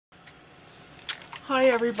Hi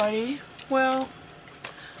everybody. Well,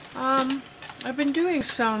 I've been doing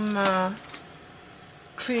some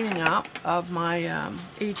cleaning up of my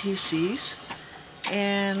ATCs,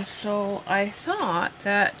 and so I thought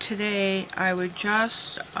that today I would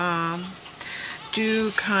just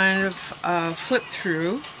do kind of a flip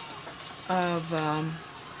through of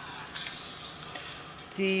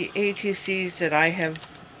the ATCs that I have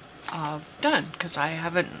done, because I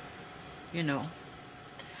haven't, you know,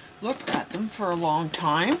 looked at them for a long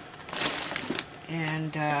time.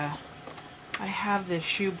 And I have this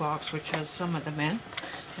shoebox which has some of them in,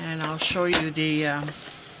 and I'll show you the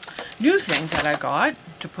new thing that I got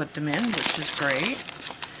to put them in, which is great.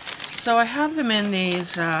 So I have them in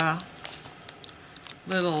these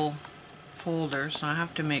little folders, and I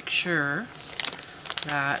have to make sure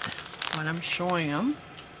that when I'm showing them,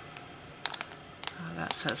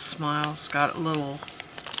 that says Smile. It's got a little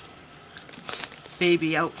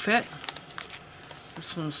baby outfit.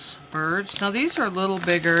 This one's birds. Now these are a little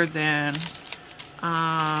bigger than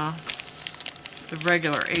the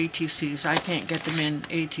regular ATCs. I can't get them in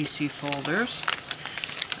ATC folders.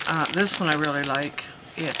 This one I really like.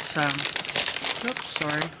 It's oops,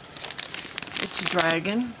 sorry. It's a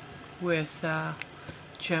dragon with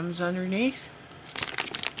gems underneath,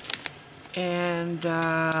 and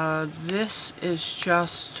this is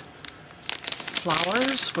just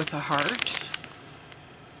flowers with a heart.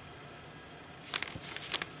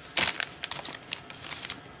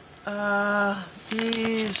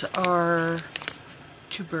 These are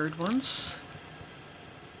two bird ones.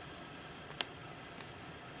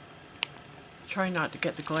 Try not to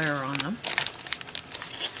get the glare on them.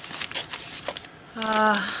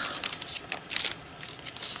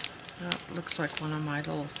 That looks like one of my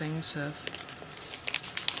little things of...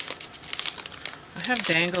 I have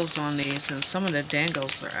dangles on these, and some of the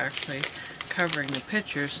dangles are actually covering the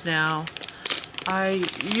pictures. Now, I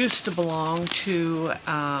used to belong to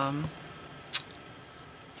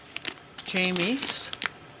Jamie's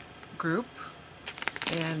group,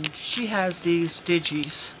 and she has these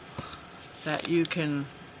digis that you can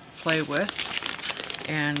play with,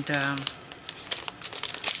 and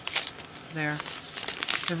they're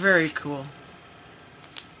very cool.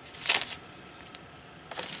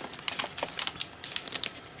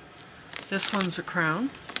 This one's a crown.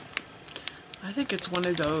 I think it's one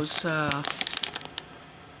of those, no,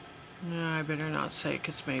 I better not say,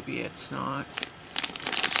 because maybe it's not.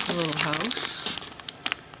 A little house.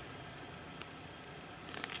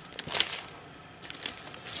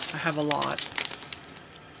 I have a lot.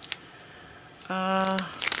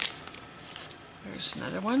 There's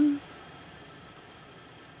another one.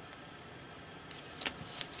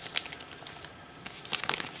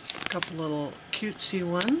 A couple little cutesy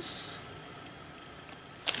ones.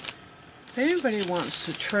 If anybody wants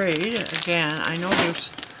to trade, again, I know there's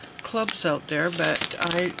clubs out there, but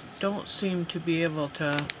I don't seem to be able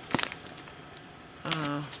to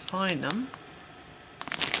find them.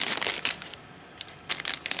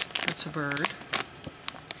 That's a bird.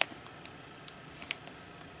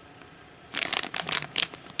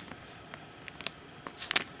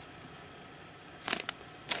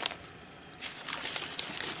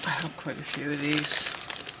 I have quite a few of these.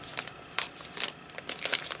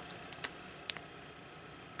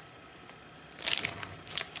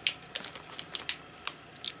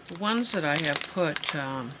 The ones that I have put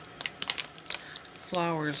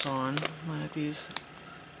flowers on, like these,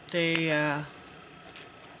 they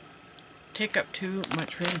take up too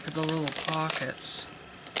much room for the little pockets.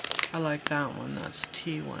 I like that one. That's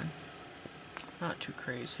T1. Not too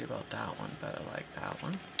crazy about that one, but I like that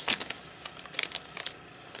one.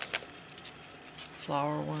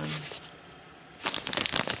 Flower one.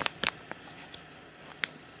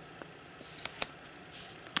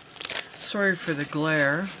 Sorry for the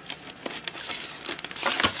glare.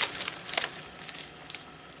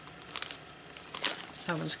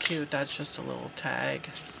 That one's cute. That's just a little tag.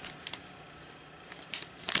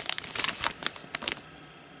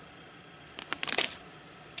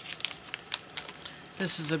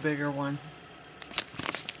 This is a bigger one.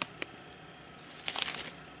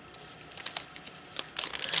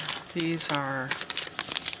 These are,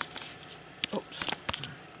 oops.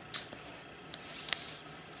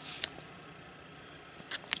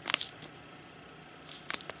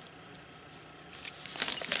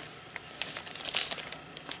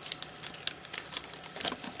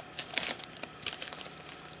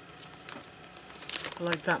 I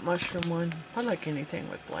like that mushroom one. I like anything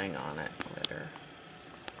with bling on it. Glitter.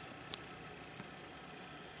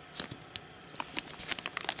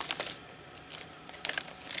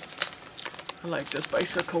 I like this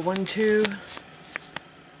bicycle one too.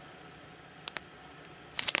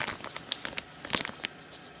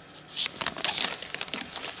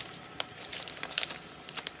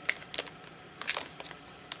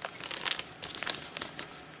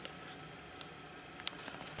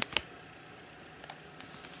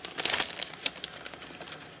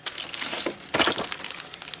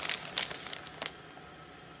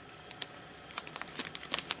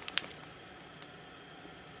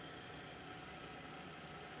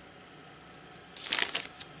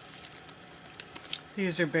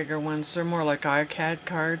 These are bigger ones. They're more like iCAD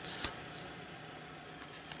cards.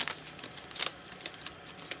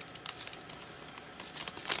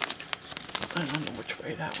 I don't know which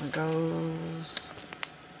way that one goes.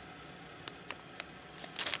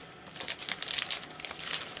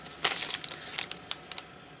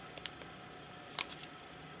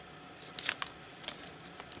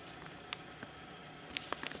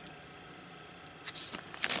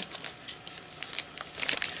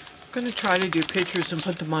 I'm going to try to do pictures and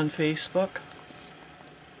put them on Facebook.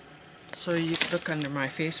 So you can look under my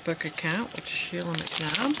Facebook account, which is Sheila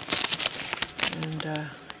McNabb, and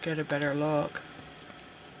get a better look.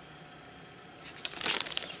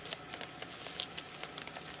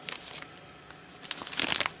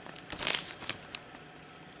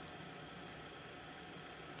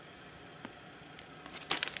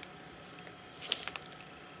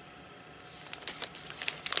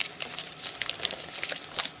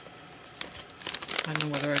 I don't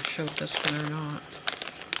know whether I showed this one or not.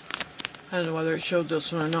 I don't know whether I showed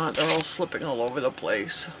this one or not. They're all slipping all over the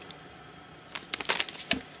place.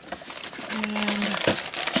 And,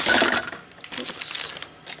 oops.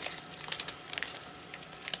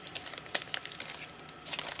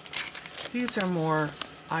 These are more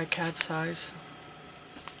iCAD size.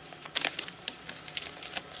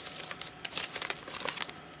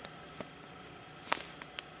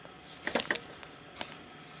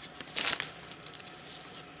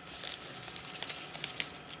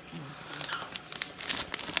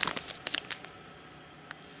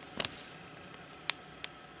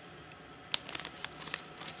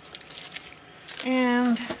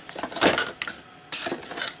 And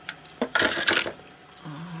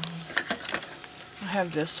I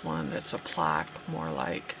have this one that's a plaque, more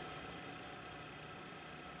like.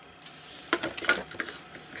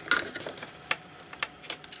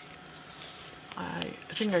 I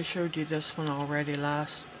think I showed you this one already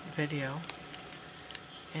last video.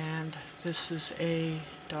 And this is a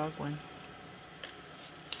dog one.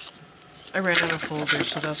 I ran out of folders,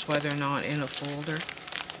 so that's why they're not in a folder.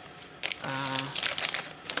 I'll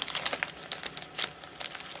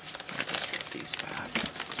just put these back.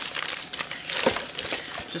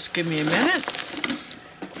 Just give me a minute,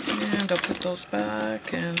 and I'll put those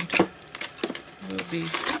back, and we'll be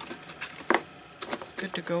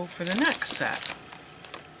good to go for the next set.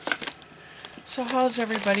 So how's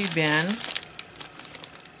everybody been?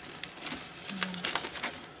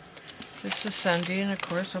 This is Sunday, and of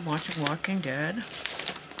course I'm watching Walking Dead, my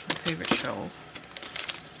favorite show.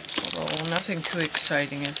 Although nothing too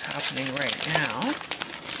exciting is happening right now.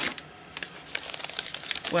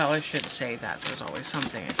 Well, I should say that there's always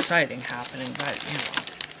something exciting happening, but, you know,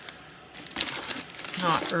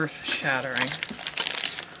 not earth-shattering.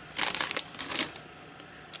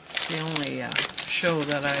 It's the only show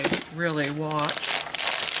that I really watch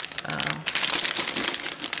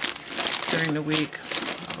during the week. I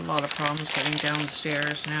have a lot of problems getting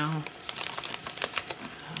downstairs now.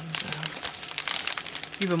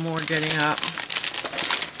 Even more getting up,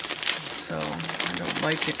 so I don't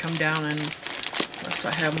like to come down unless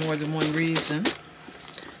I have more than one reason.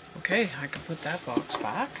 Okay, I can put that box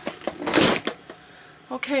back.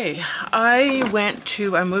 Okay,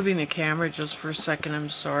 I'm moving the camera just for a second, I'm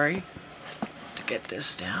sorry, to get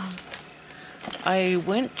this down. I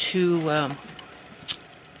went to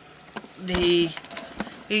the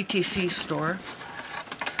ATC store,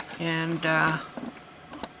 and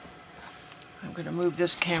I'm going to move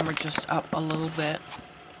this camera just up a little bit.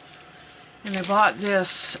 And I bought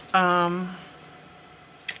this,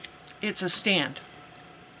 it's a stand.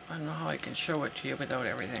 I don't know how I can show it to you without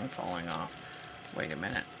everything falling off. Wait a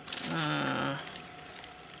minute.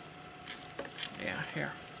 Yeah,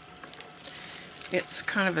 here. It's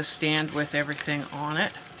kind of a stand with everything on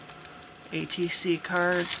it. ATC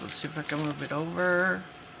cards. Let's see if I can move it over.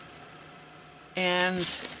 And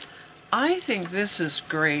I think this is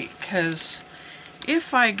great because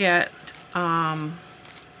if I get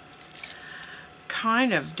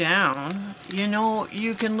kind of down, you know,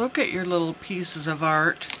 you can look at your little pieces of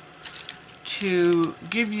art to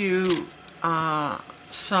give you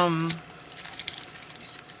some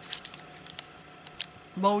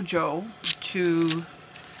mojo to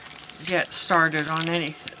get started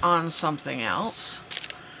on something else.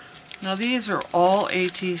 Now these are all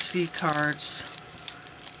ATC cards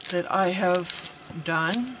that I have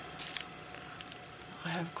done. I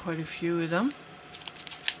have quite a few of them,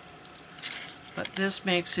 but this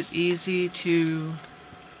makes it easy to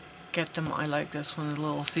get them. I like this one, a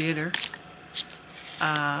little theater.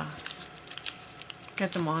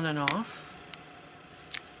 Get them on and off.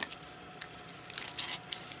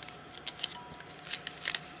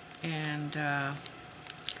 And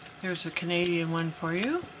There's a Canadian one for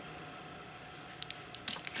you.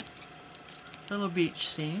 Little beach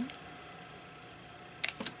scene.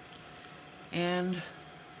 And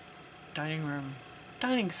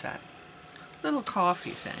dining set. Little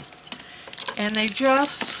coffee thing. And they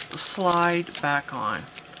just slide back on.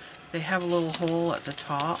 They have a little hole at the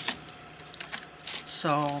top.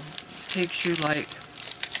 So it takes you like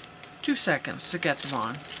 2 seconds to get them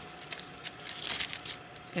on.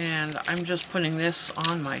 And I'm just putting this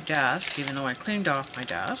on my desk, even though I cleaned off my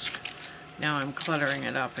desk. Now I'm cluttering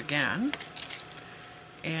it up again.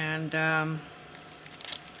 And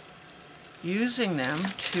using them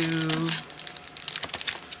to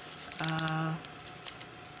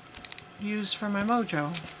use for my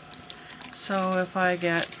mojo. So if I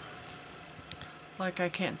get, like I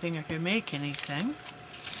can't think I can make anything,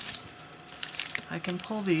 I can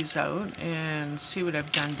pull these out and see what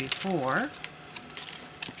I've done before.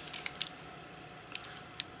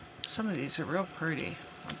 Some of these are real pretty.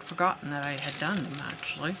 I'd forgotten that I had done them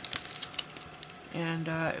actually. And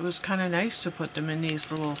it was kind of nice to put them in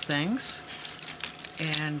these little things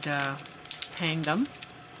and hang them.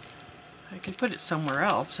 I could put it somewhere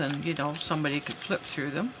else and, you know, somebody could flip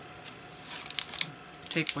through them.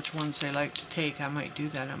 Take which ones they like to take. I might do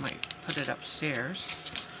that. I might put it upstairs.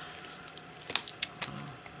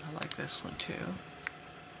 I like this one too.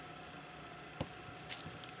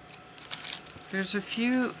 There's a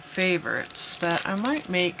few favorites that I might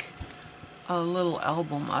make a little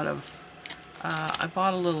album out of. I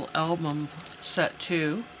bought a little album set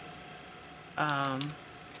too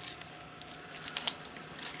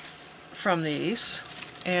from these,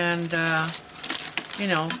 and you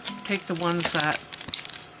know, take the ones that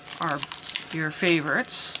are your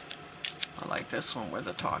favorites. I like this one with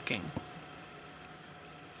the talking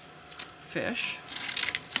fish.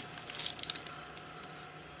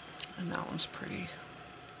 And that one's pretty.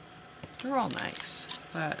 They're all nice,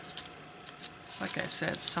 but like I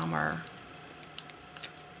said, some are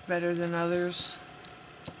better than others.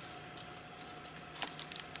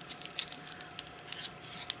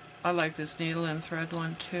 I like this needle and thread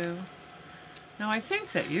one too. Now I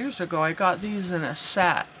think that years ago I got these in a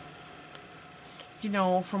set. You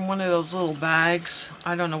know, from one of those little bags.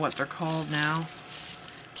 I don't know what they're called now.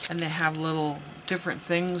 And they have little different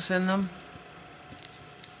things in them.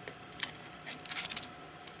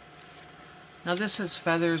 Now this has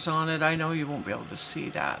feathers on it. I know you won't be able to see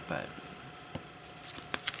that, but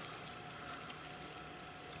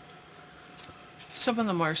some of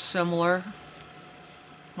them are similar.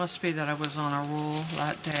 Must be that I was on a roll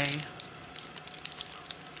that day.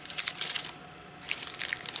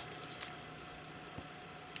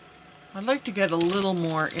 I'd like to get a little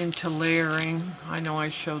more into layering. I know I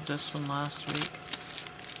showed this one last week.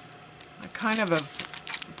 I kind of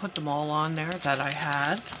have put them all on there that I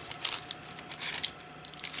had.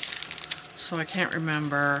 So I can't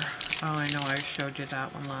remember. Oh, I know I showed you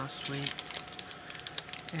that one last week.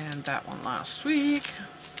 And that one last week.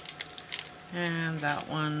 And that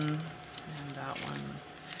one. And that one.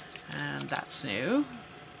 And that's new.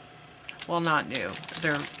 Well, not new.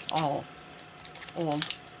 They're all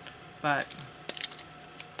old, but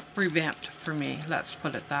revamped for me. Let's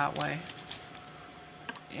put it that way.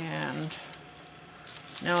 And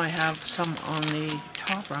now I have some on the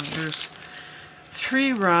top rung. There's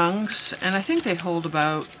 3 rungs, and I think they hold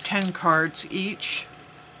about 10 cards each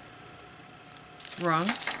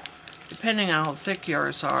rung, depending on how thick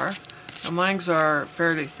yours are. Now mine's are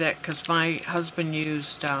fairly thick because my husband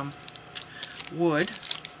used wood,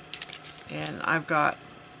 and I've got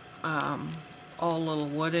all little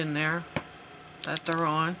wood in there that they're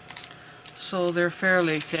on. So they're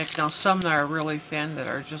fairly thick. Now some that are really thin that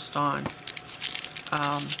are just on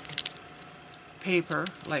paper,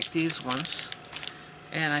 like these ones.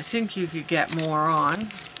 And I think you could get more on.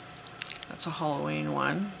 That's a Halloween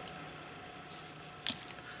one.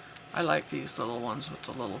 I like these little ones with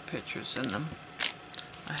the little pictures in them.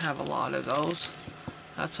 I have a lot of those.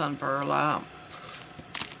 That's on burlap.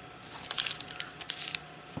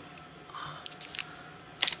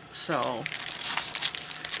 So,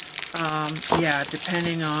 yeah,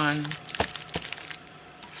 depending on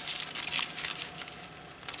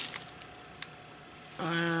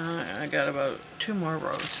I got about 2 more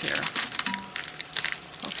rows here.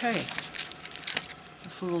 Okay,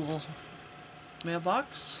 this little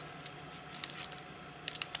mailbox.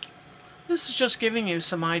 This is just giving you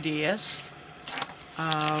some ideas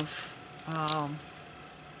of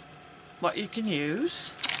what you can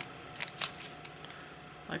use.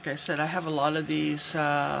 Like I said, I have a lot of these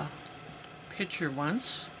picture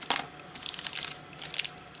ones.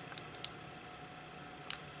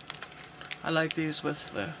 I like these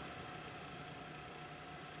with the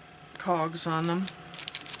cogs on them.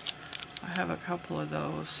 I have a couple of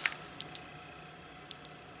those.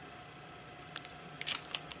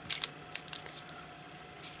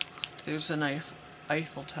 There's an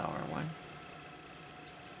Eiffel Tower one.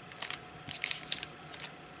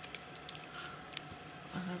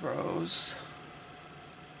 And a rose.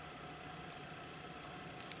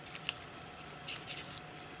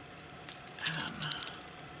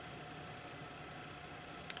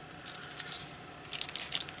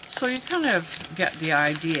 So you kind of get the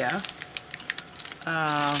idea.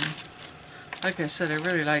 Like I said, I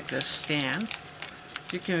really like this stand.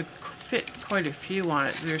 You can fit quite a few on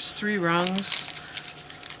it. There's 3 rungs,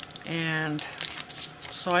 and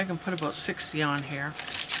so I can put about 60 on here.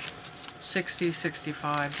 60,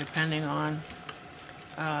 65, depending on,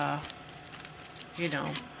 you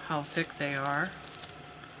know, how thick they are.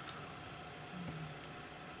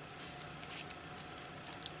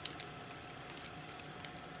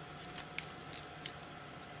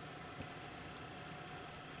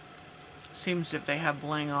 Seems if they have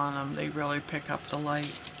bling on them, they really pick up the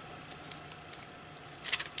light.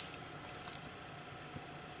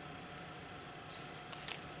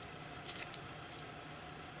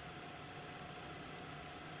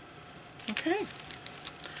 Okay,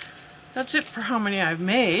 that's it for how many I've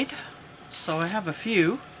made. So I have a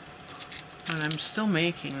few, and I'm still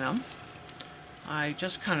making them. I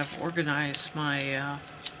just kind of organized my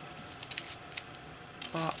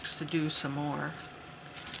box to do some more.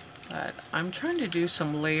 But I'm trying to do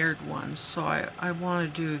some layered ones, so I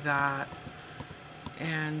want to do that.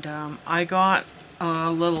 And I got a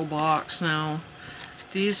little box now.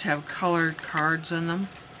 These have colored cards in them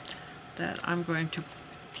that I'm going to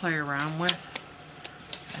play around with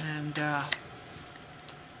and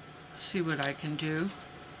see what I can do.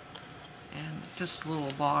 And just a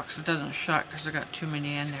little box. It doesn't shut because I got too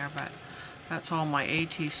many in there, but that's all my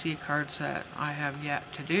ATC cards that I have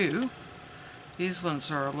yet to do. These ones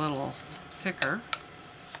are a little thicker.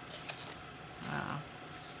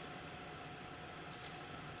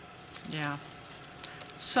 Yeah.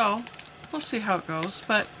 So, we'll see how it goes,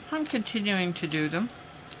 but I'm continuing to do them.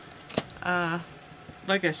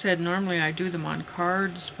 Like I said, normally I do them on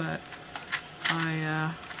cards, but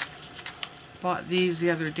I bought these the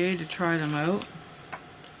other day to try them out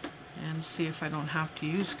and see if I don't have to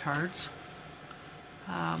use cards.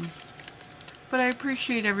 But I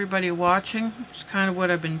appreciate everybody watching. It's kind of what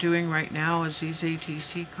I've been doing right now is these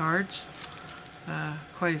ATC cards.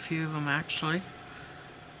 Quite a few of them actually.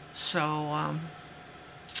 So,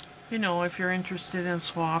 you know, if you're interested in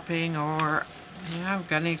swapping or you have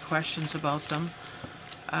got any questions about them,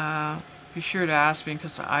 be sure to ask me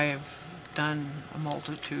because I've done a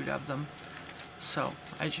multitude of them. So,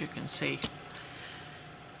 as you can see.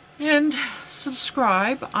 And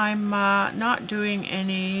subscribe. I'm not doing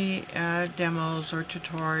any demos or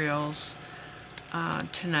tutorials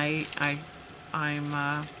tonight.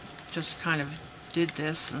 I'm just kind of did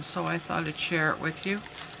this, and so I thought I'd share it with you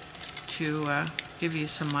to give you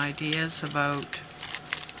some ideas about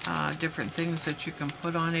different things that you can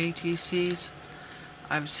put on ATCs.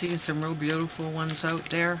 I've seen some real beautiful ones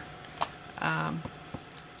out there.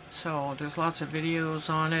 So there's lots of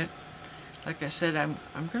videos on it. Like I said, I'm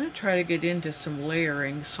going to try to get into some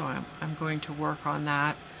layering, so I'm going to work on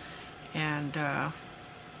that, and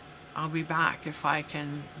I'll be back if I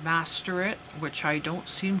can master it, which I don't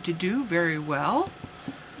seem to do very well,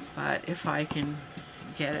 but if I can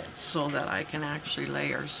get it so that I can actually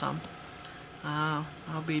layer some, I'll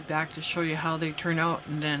be back to show you how they turn out,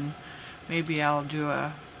 and then maybe I'll do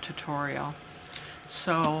a tutorial.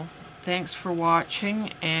 So thanks for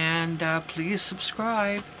watching, and please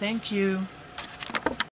subscribe. Thank you.